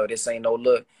let y'all know this ain't no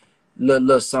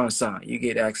little son. You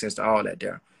get access to all that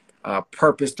there.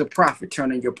 Purpose to profit,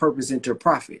 turning your purpose into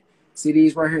profit. See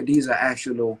these right here? These are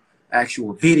actual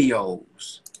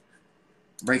videos.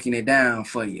 Breaking it down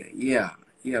for you. Yeah,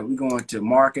 we're going to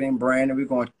marketing, branding, we're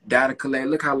going to data collect.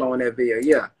 Look how long that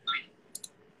video.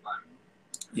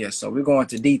 Yeah, so we're going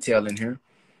to detail in here.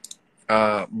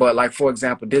 But like, for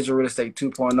example, Digital Real Estate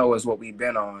 2.0 is what we've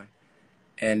been on.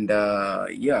 And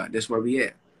yeah, this is where we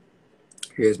at.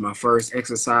 Here's my first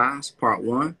exercise, part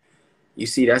 1. You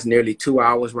see that's nearly 2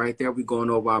 hours right there. We're going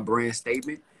over our brand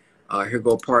statement. Here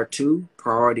go part 2,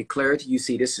 priority clarity. You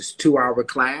see this is 2-hour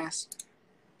class.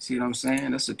 See what I'm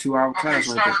saying? That's a 2-hour class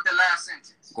right there. With the last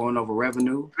sentence. Going over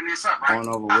revenue, going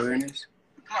over awareness.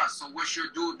 Plus, so what's your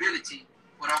doability?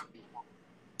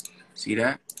 See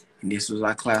that? And this was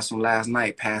our class from last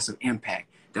night, passive impact.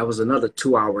 That was another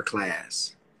 2-hour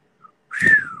class.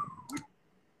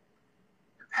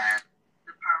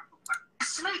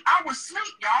 I was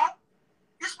asleep, y'all.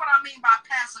 This is what I mean by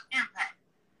passive impact.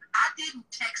 I didn't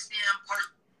text them or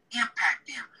impact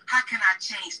them. How can I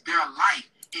change their life?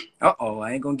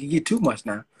 I ain't gonna give you too much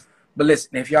now. But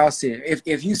listen, if y'all serious,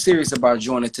 if you serious about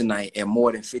joining tonight at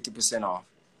more than 50% off,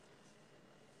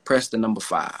 press the number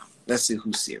 5. Let's see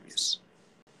who's serious.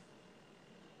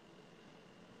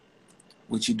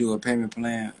 Would you do a payment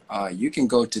plan? You can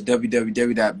go to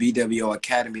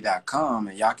www.bwoacademy.com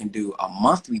and y'all can do a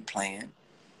monthly plan.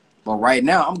 But right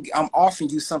now, I'm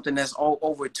offering you something that's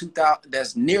over $2,000.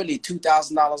 That's nearly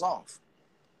 $2,000 off.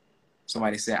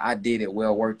 Somebody said I did it.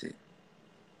 Well worth it.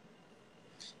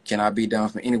 Can I be done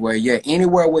from anywhere? Yeah,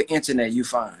 anywhere with internet you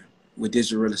find with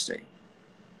digital real estate.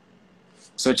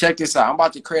 So check this out. I'm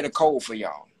about to create a code for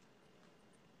y'all.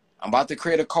 I'm about to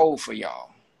create a code for y'all.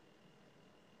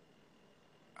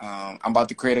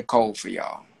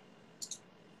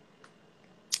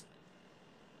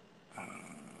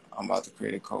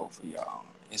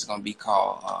 It's gonna be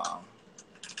called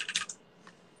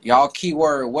y'all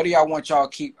keyword. What do y'all want y'all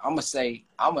keep? I'm gonna say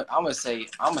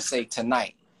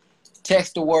tonight.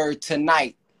 Text the word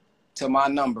tonight to my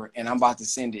number, and I'm about to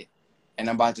send it, and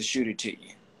I'm about to shoot it to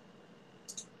you.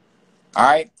 All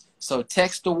right. So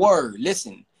text the word.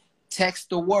 Listen, text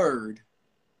the word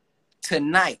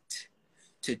tonight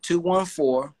to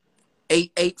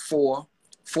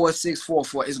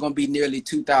 214-884-4644. It's gonna be nearly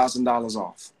 $2,000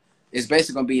 off. It's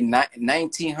basically gonna be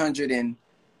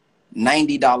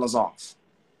 $1,990 off.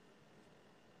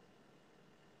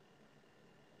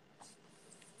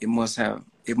 It must have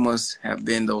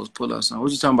been those pull-ups.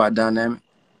 What you talking about, Dynamic?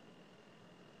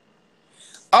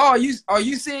 Oh, you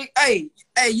see? Hey,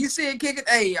 you see it kicking?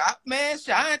 Hey, man,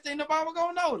 shit, I didn't think nobody was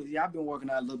gonna notice. Yeah, I've been working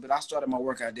out a little bit. I started my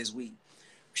workout this week.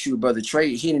 Shoot, brother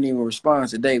Trey, he didn't even respond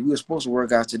today. We were supposed to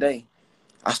work out today.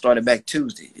 I started back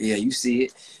Tuesday. Yeah, you see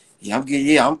it. Yeah, I'm getting.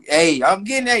 Hey,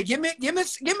 give me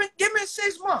 6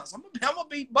 months. I'm gonna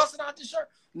be busting out the shirt.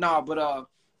 No, but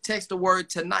text the word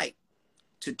tonight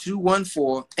to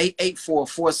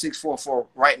 214-884-4644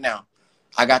 right now.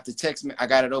 I got the text. I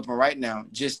got it open right now.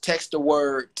 Just text the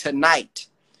word tonight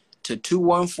to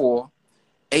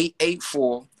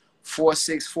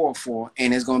 214-884-4644,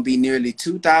 and it's gonna be nearly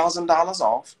 $2,000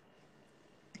 off.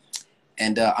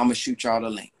 And I'm gonna shoot y'all the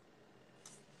link.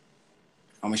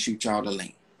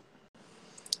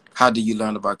 How do you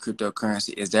learn about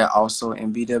cryptocurrency? Is that also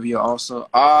in BW also?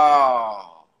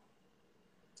 Oh,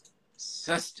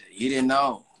 sister, you didn't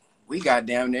know. We got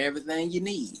damn near everything you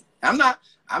need. I'm not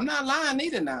lying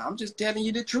either now. I'm just telling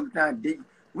you the truth now.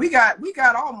 We got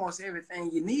almost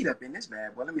everything you need up in this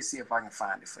bag. Well, let me see if I can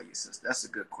find it for you, sister. That's a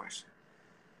good question.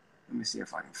 Let me see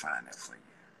if I can find that for you.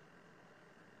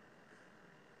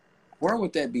 Where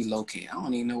would that be located? I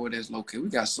don't even know where that's located. We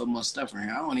got so much stuff in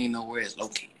here. I don't even know where it's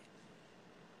located.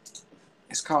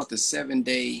 It's called the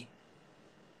 7-day.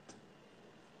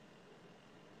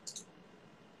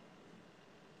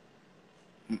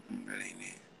 That ain't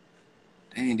it.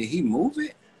 Dang, did he move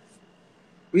it?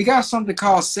 We got something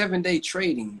called 7-day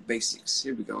trading basics.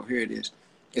 Here we go. Here it is.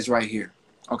 It's right here.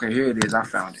 Okay, here it is. I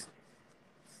found it.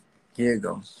 Here it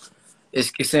goes.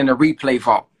 It's in the replay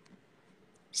vault.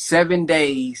 7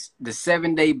 days, the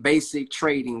 7-day basic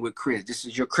trading with Chris. This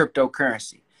is your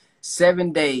cryptocurrency.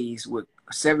 7 days with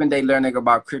 7-day learning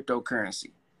about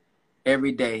cryptocurrency.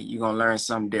 Every day you're gonna learn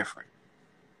something different.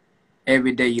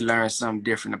 Every day you learn something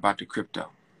different about the crypto.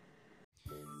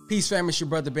 Peace, family. It's your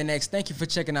brother Ben X. Thank you for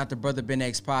checking out the Brother Ben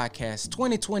X podcast.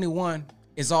 2021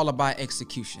 is all about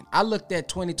execution. I looked at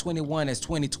 2021 as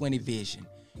 2020 vision.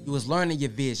 You was learning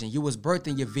your vision. You was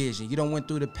birthing your vision. You done went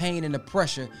through the pain and the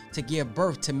pressure to give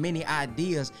birth to many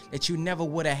ideas that you never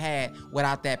would have had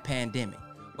without that pandemic.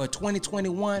 But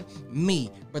 2021, me,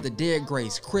 Brother Derek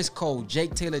Grace, Chris Cole,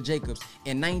 Jake Taylor Jacobs,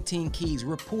 and 19 Keys,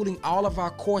 we're pooling all of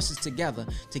our courses together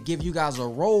to give you guys a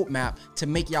roadmap to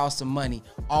make y'all some money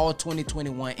all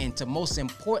 2021 and to most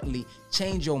importantly,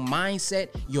 change your mindset,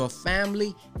 your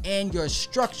family, and your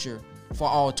structure for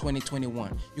all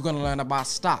 2021. You're going to learn about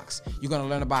stocks. You're going to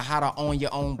learn about how to own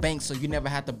your own bank so you never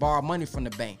have to borrow money from the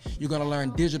bank. You're going to learn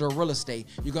digital real estate.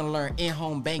 You're going to learn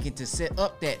in-home banking to set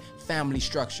up that family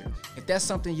structure. If that's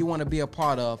something you want to be a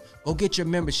part of, go get your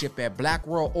membership at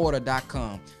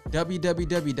blackworldorder.com.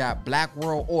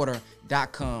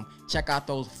 www.blackworldorder.com. Check out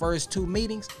those first 2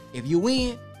 meetings. If you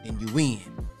win, then you win.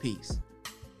 Peace.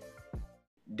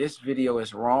 This video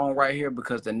is wrong right here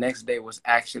because the next day was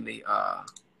actually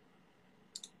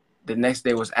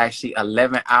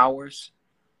 11 hours.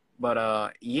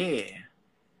 But yeah,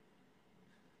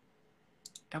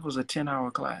 that was a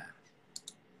 10-hour class.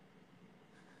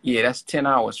 Yeah, that's 10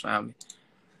 hours, family.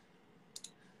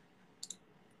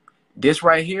 This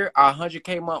right here, our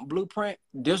 100K month blueprint,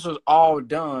 this was all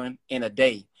done in a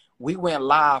day. We went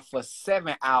live for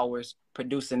 7 hours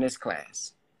producing this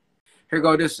class. Here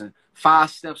go this one. 5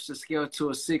 steps to scale to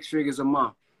a 6 figures a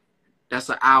month. That's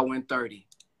an hour and 30.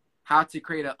 How to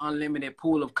create an unlimited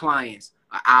pool of clients,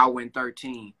 an hour and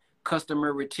 13.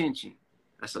 Customer retention,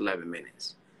 that's 11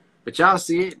 minutes. But y'all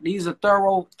see it. These are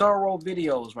thorough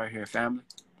videos right here, family.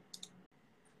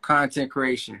 Content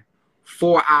creation,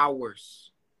 4 hours.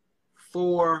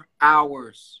 4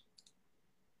 hours.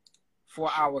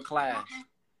 4-hour class.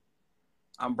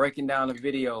 I'm breaking down the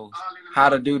videos, how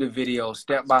to do the videos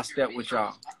step by step with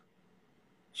y'all.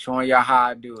 Showing y'all how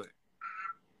I do it.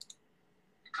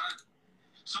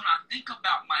 So now think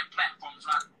about my platforms,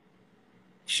 right?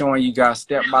 Showing you guys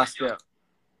step by step.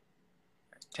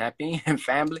 Tap in,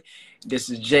 family. This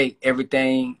is Jake.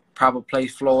 Everything proper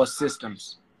place floor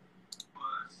systems.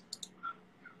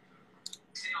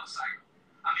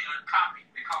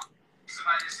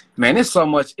 Man, it's so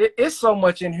much. It's so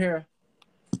much in here.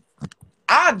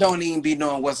 I don't even be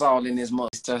knowing what's all in this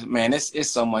mug stuff, man. It's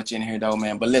so much in here though,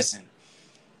 man. But listen.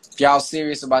 If y'all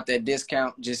serious about that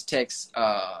discount, just text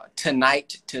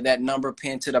tonight to that number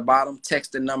pinned to the bottom.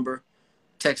 Text the number.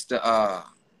 Text the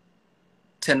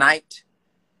tonight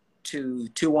to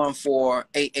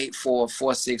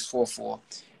 214-884-4644.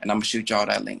 And I'm going to shoot y'all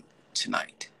that link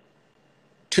tonight.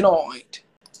 Tonight.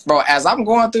 Bro, as I'm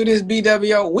going through this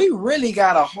BWO, we really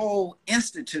got a whole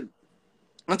institute.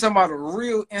 I'm talking about a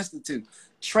real institute.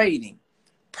 Trading.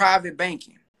 Private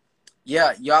banking.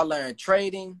 Yeah, y'all learn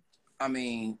trading.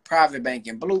 Private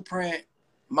banking blueprint,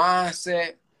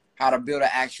 mindset, how to build an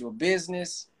actual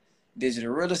business,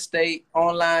 digital real estate,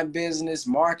 online business,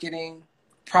 marketing,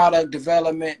 product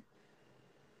development,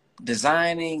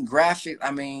 designing, graphic.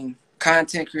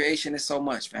 Content creation is so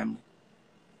much, family.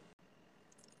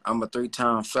 I'm a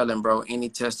 3-time felon, bro. Any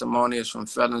testimonials from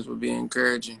felons would be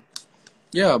encouraging.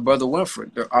 Yeah, Brother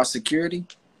Winfred, our security,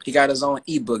 he got his own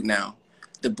ebook now.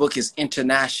 The book is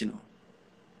international.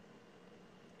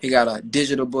 He got a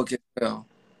digital book as well,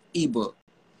 ebook.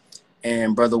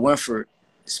 And Brother Winford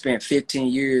spent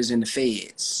 15 years in the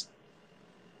feds,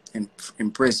 in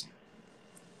prison.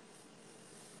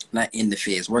 Not in the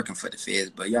feds, working for the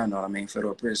feds, but y'all know what I mean,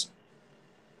 federal prison.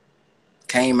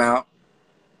 Came out,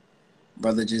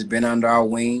 brother just been under our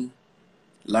wing,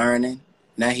 learning.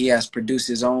 Now he has produced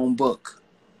his own book.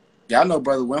 Y'all know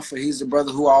Brother Winford. He's the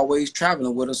brother who always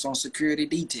traveling with us on security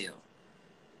detail.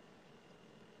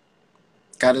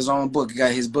 Got his own book.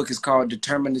 His book is called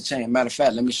Determine the Change. Matter of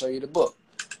fact, let me show you the book.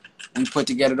 We put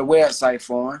together the website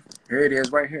for him. Here it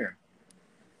is right here.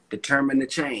 Determine the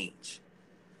Change.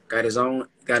 Got his own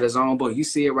book. You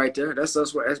see it right there. That's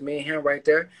us. That's me and him right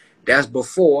there. That's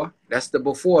before. That's the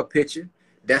before picture.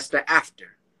 That's the after.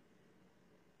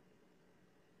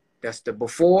 That's the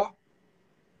before.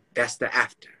 That's the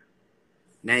after.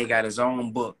 Now he got his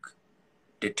own book,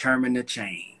 Determine the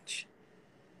Change.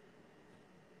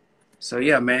 So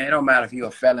yeah, man, it don't matter if you're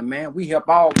a felon, man. We help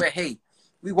all. Hey,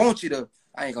 we want you to.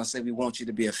 I ain't gonna say we want you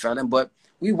to be a felon, but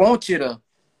we want you to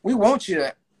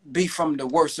be from the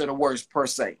worst of the worst per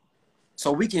se.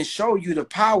 So we can show you the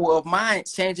power of mind,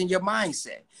 changing your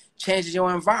mindset, changing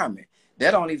your environment.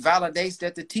 That only validates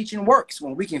that the teaching works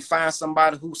when we can find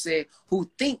somebody who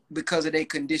think because of their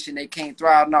condition they can't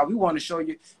thrive. Now we want to show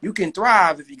you can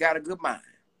thrive if you got a good mind,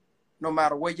 no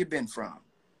matter where you've been from.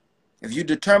 If you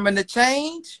determine to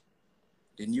change,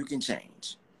 then you can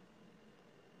change.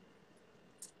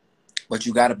 But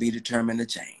you got to be determined to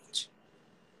change.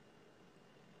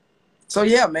 So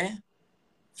yeah, man,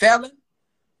 felon,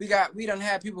 we done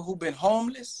had people who've been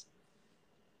homeless,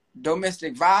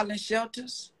 domestic violence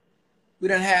shelters. We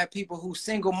done had people who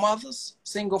single mothers,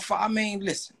 I mean,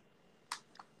 listen,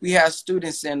 we have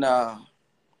students in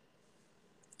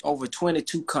over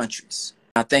 22 countries.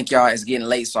 I think y'all it's getting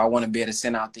late, so I want to be able to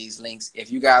send out these links.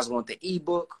 If you guys want the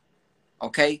ebook,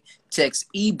 okay, text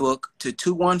ebook to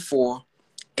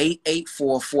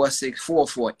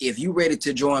 214-884-4644. If you ready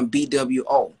to join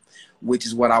BWO, which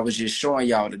is what I was just showing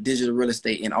y'all, the digital real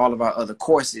estate and all of our other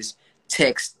courses,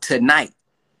 text tonight.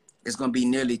 It's going to be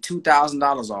nearly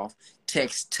 $2,000 off.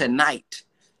 Text tonight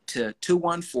to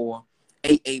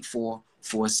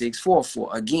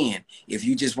 214-884-4644. Again, if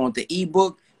you just want the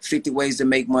ebook, 50 ways to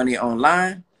make money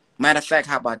online. Matter of fact,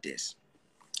 how about this?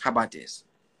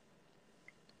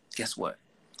 Guess what?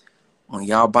 When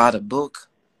y'all buy the book,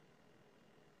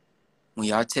 when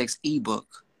y'all text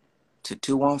ebook to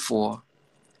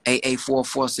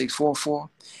 214-884-4644,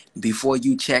 before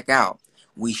you check out,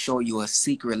 we show you a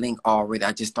secret link already.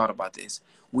 I just thought about this.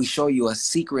 We show you a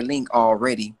secret link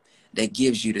already that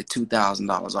gives you the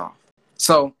 $2,000 off.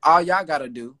 So all y'all got to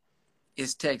do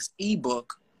is text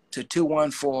ebook to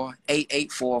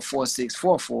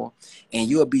 214-884-4644, and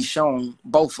you'll be shown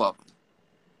both of them.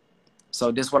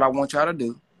 So this is what I want y'all to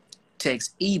do.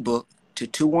 Text ebook to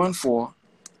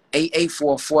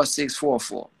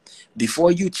 214-884-4644.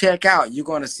 Before you check out, you're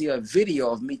going to see a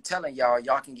video of me telling y'all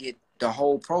can get the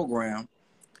whole program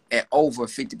at over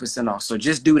 50% off. So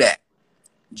just do that.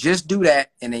 Just do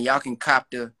that, and then y'all can cop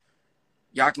the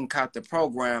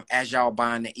program as y'all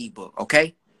buying the ebook,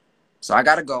 okay? So I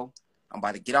gotta go. I'm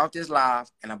about to get off this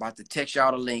live, and I'm about to text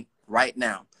y'all the link right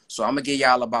now. So I'm gonna give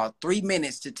y'all about 3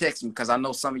 minutes to text me because I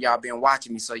know some of y'all been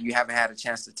watching me, so you haven't had a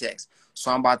chance to text.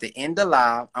 So I'm about to end the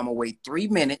live. I'm gonna wait 3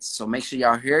 minutes, so make sure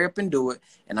y'all hurry up and do it,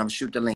 and I'm gonna shoot the link.